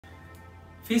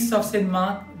feast of St.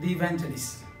 Mark the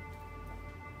Evangelist.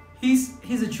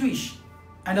 He's a Jewish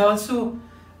and also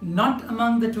not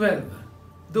among the 12.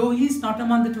 Though he's not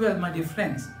among the 12, my dear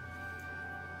friends,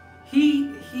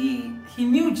 he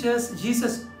knew just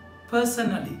Jesus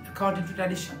personally, according to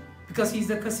tradition, because he's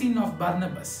the cousin of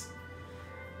Barnabas,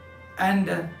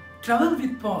 and traveled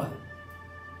with Paul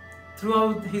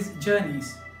throughout his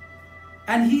journeys.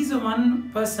 And he's the one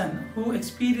person who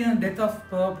experienced death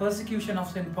of persecution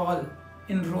of St. Paul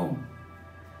in Rome.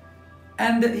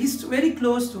 And he's very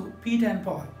close to Peter and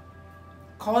Paul,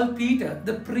 called Peter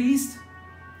the priest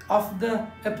of the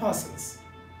apostles.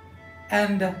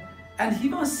 And he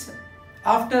was,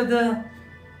 after the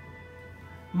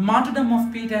martyrdom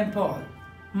of Peter and Paul,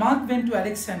 Mark went to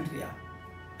Alexandria.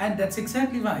 And that's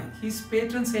exactly why he's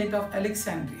patron saint of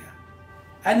Alexandria.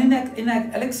 And in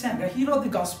Alexandria, he wrote the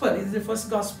gospel. It is the first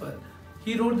gospel.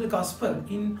 He wrote the gospel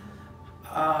in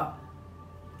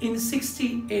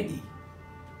 60 AD.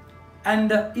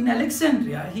 And in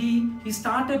Alexandria, he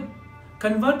started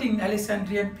converting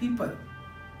Alexandrian people.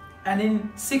 And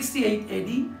in 68 AD,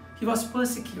 he was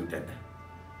persecuted,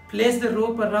 placed the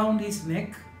rope around his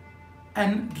neck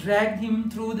and dragged him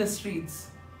through the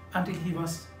streets until he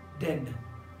was dead.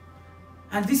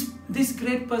 And this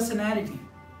great personality,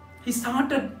 he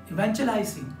started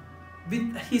evangelizing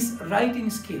with his writing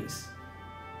skills.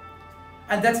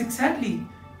 And that's exactly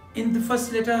in the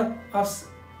first letter of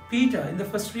Peter, in the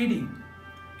first reading.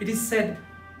 It is said,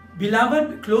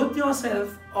 "Beloved, clothe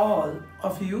yourself, all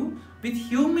of you, with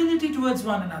humility towards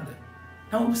one another."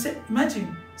 Now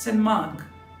imagine St. Mark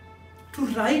to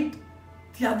write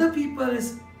the other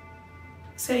people's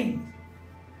sayings.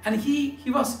 And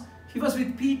he was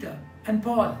with Peter and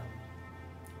Paul.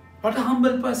 What a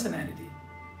humble personality.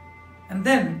 And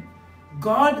then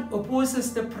God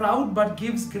opposes the proud but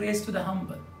gives grace to the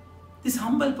humble. This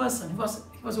humble person, he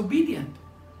was obedient.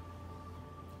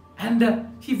 And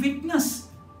he witnessed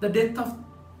the death of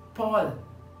Paul.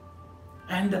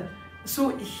 And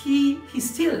so he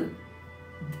still,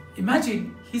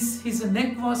 imagine his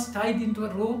neck was tied into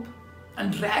a rope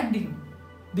and dragged him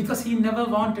because he never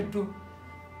wanted to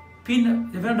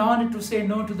say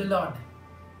no to the Lord.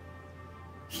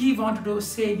 He wanted to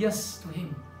say yes to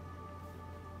him.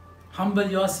 Humble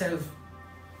yourself,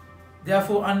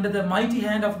 therefore, under the mighty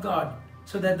hand of God,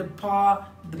 so that the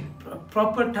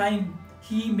proper time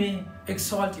he may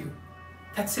exalt you.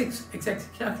 That's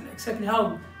exactly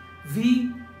how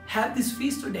we have this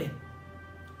feast today.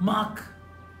 Mark,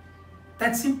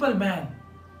 that simple man,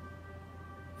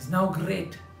 is now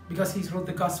great because he wrote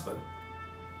the gospel.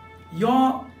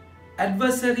 Your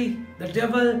adversary, the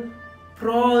devil,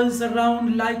 prowls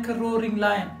around like a roaring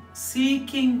lion,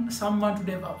 seeking someone to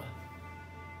devour.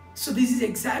 So this is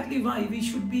exactly why we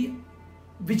should be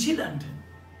vigilant.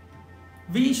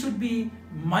 We should be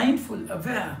mindful,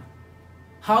 aware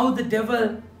how the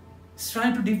devil is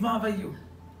trying to devour you.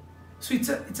 So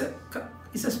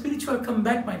it's a spiritual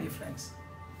combat, my dear friends,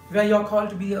 where you are called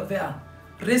to be aware.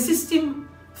 Resist him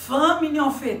firm in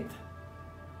your faith,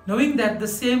 knowing that the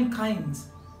same kinds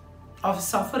of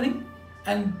suffering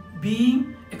and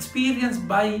being experienced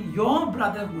by your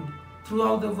brotherhood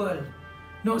throughout the world.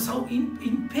 Knows how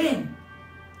in pain,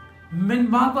 when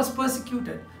Mark was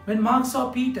persecuted, when Mark saw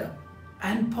Peter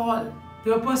and Paul,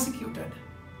 they were persecuted.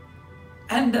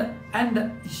 And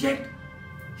yet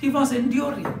he was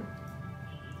enduring.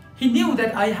 He knew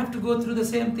that I have to go through the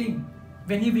same thing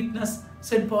when he witnessed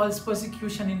St. Paul's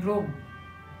persecution in Rome.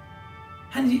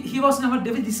 And he was never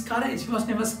discouraged, he was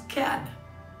never scared.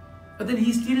 But then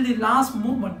he still, the last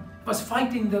moment, was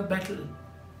fighting the battle.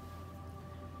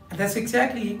 And that's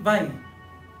exactly why.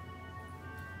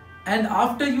 And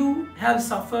after you have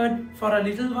suffered for a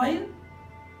little while,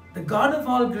 the God of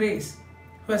all grace,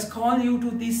 who has called you to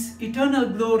this eternal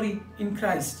glory in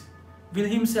Christ, will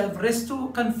himself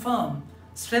restore, confirm,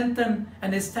 strengthen,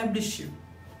 and establish you.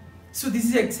 So this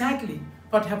is exactly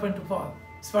what happened to Paul.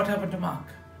 It's what happened to Mark.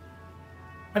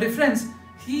 But dear friends,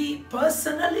 he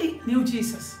personally knew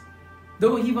Jesus,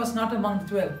 though he was not among the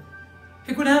 12.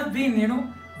 He could have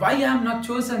been, why I am not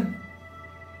chosen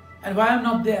and why I am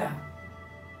not there.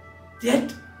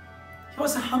 Yet, he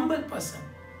was a humble person.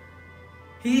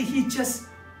 He just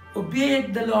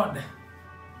obeyed the Lord.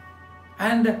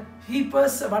 And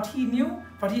what he knew,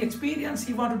 what he experienced,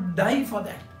 he wanted to die for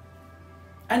that.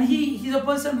 And he's a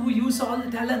person who used all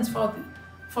the talents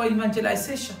for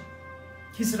evangelization.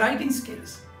 His writing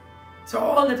skills. So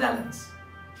all the talents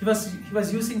he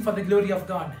was using for the glory of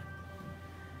God.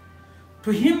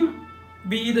 To him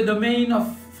be the domain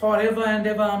of forever and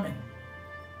ever. Amen.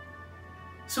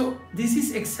 So this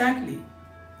is exactly,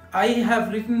 I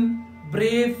have written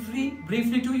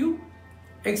briefly to you,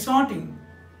 exhorting,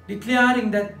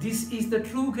 declaring that this is the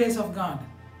true grace of God.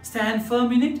 Stand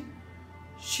firm in it.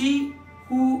 She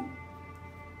who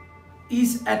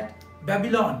is at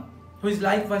Babylon, whose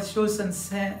life was chosen,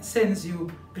 sends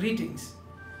you greetings.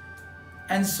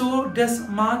 And so does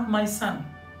Mark, my son.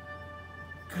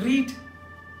 Greet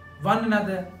one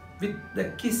another with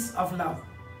the kiss of love.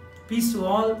 Peace to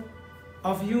all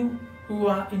of you who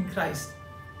are in Christ.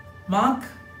 Mark,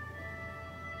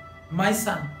 my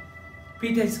son.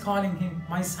 Peter is calling him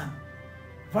my son.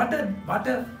 What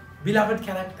a beloved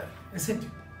character, isn't it?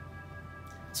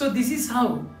 So this is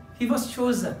how he was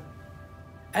chosen.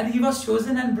 And he was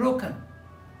chosen and broken.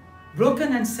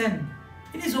 Broken and sent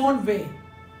in his own way.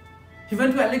 He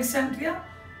went to Alexandria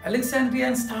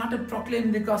and started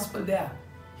proclaiming the gospel there.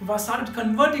 He started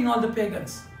converting all the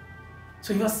pagans.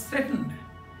 So he was threatened.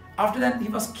 After that, he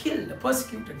was killed,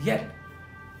 persecuted, yet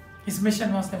his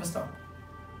mission was never stopped.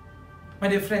 My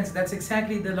dear friends, that's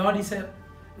exactly the Lord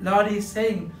is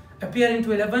saying. Appearing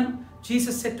to 11,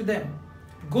 Jesus said to them,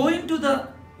 go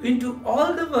into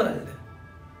all the world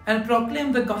and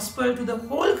proclaim the gospel to the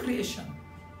whole creation.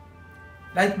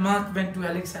 Like Mark went to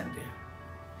Alexandria.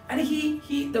 And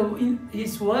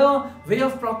his way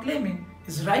of proclaiming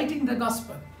is writing the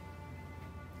gospel.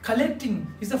 Collecting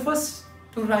is the first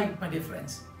to write, my dear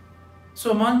friends.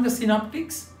 So among the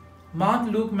synoptics,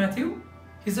 Mark, Luke, Matthew,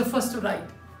 he's the first to write.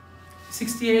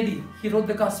 60 AD, he wrote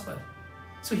the gospel.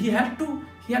 So he had to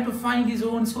find his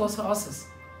own sources.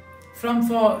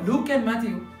 For Luke and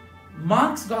Matthew,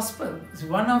 Mark's gospel is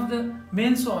one of the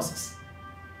main sources.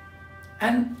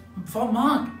 And for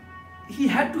Mark, he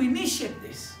had to initiate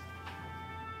this.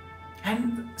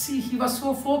 And see, he was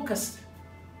so focused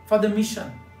for the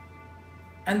mission.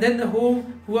 And then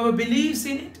whoever believes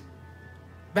in it,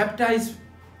 baptized,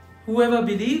 whoever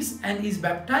believes and is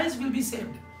baptized will be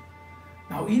saved.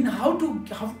 Now, in how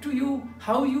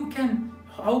you can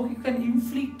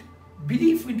inflict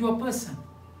belief into a person.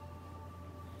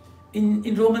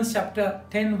 In Romans chapter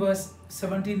 10 verse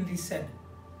 17 it is said,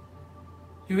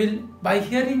 by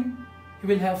hearing you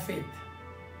will have faith.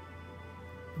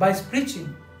 By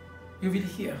preaching you will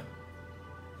hear.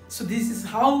 So this is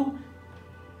how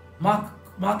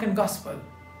Mark and Gospel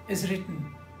is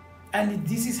written. And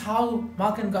this is how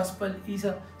Mark and Gospel is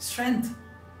a strength,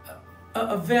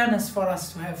 awareness for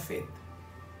us to have faith.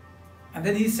 And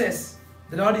then he says,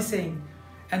 the Lord is saying,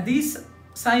 and these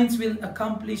signs will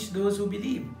accomplish those who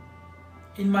believe.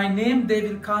 In my name they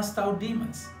will cast out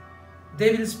demons.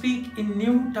 They will speak in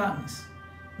new tongues.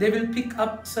 They will pick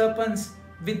up serpents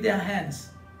with their hands.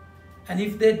 And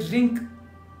if they drink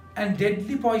and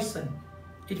deadly poison,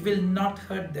 it will not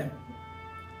hurt them.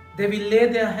 They will lay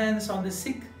their hands on the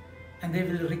sick and they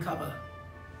will recover.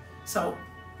 So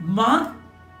Mark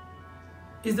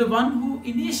is the one who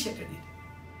initiated it.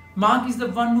 Mark is the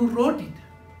one who wrote it.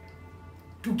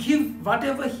 To give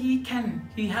whatever he can,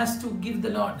 he has to give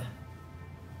the Lord.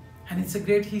 And he's a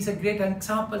great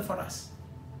example for us.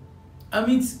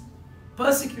 Amidst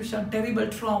persecution, terrible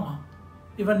trauma,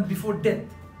 even before death,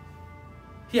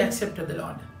 he accepted the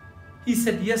Lord. He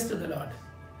said yes to the Lord.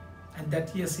 And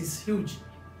that yes is huge.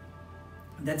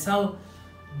 That's how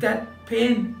that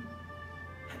pain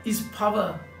is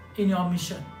power in your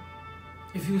mission.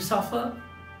 If you suffer,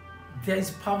 there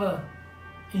is power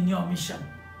in your mission.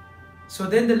 So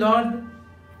then the Lord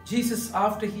Jesus,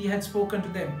 after he had spoken to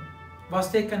them, was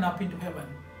taken up into heaven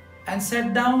and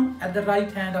sat down at the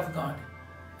right hand of God.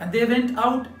 And they went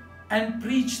out and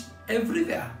preached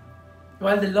everywhere,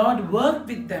 while the Lord worked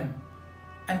with them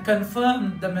and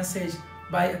confirmed the message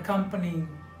by accompanying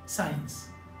signs.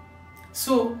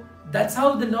 So that's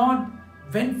how the Lord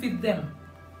went with them.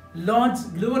 Lord's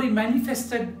glory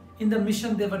manifested in the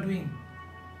mission they were doing.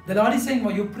 The Lord is saying,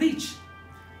 well, you preach.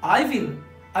 I will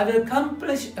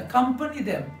accompany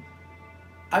them.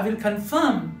 I will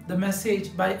confirm the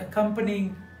message by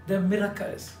accompanying the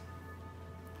miracles.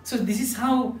 So this is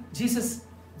how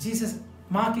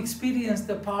Mark experienced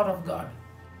the power of God.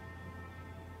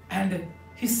 And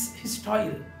his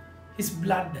toil, his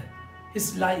blood,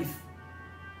 his life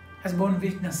has borne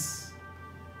witness.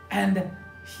 And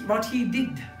what he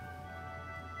did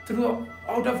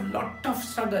out of lot of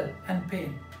struggle and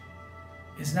pain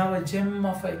is now a gem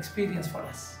of an experience for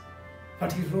us.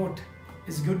 What he wrote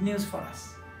is good news for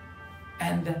us.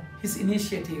 And his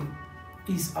initiative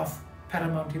is of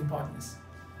paramount importance.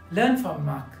 Learn from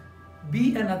Mark.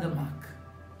 Be another Mark.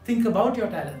 Think about your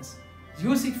talents.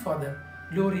 Use it for the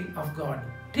glory of God.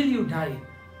 Till you die,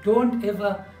 don't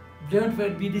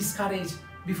be discouraged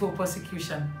before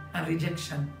persecution and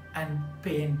rejection and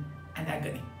pain and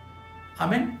agony.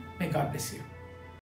 Amen. May God bless you.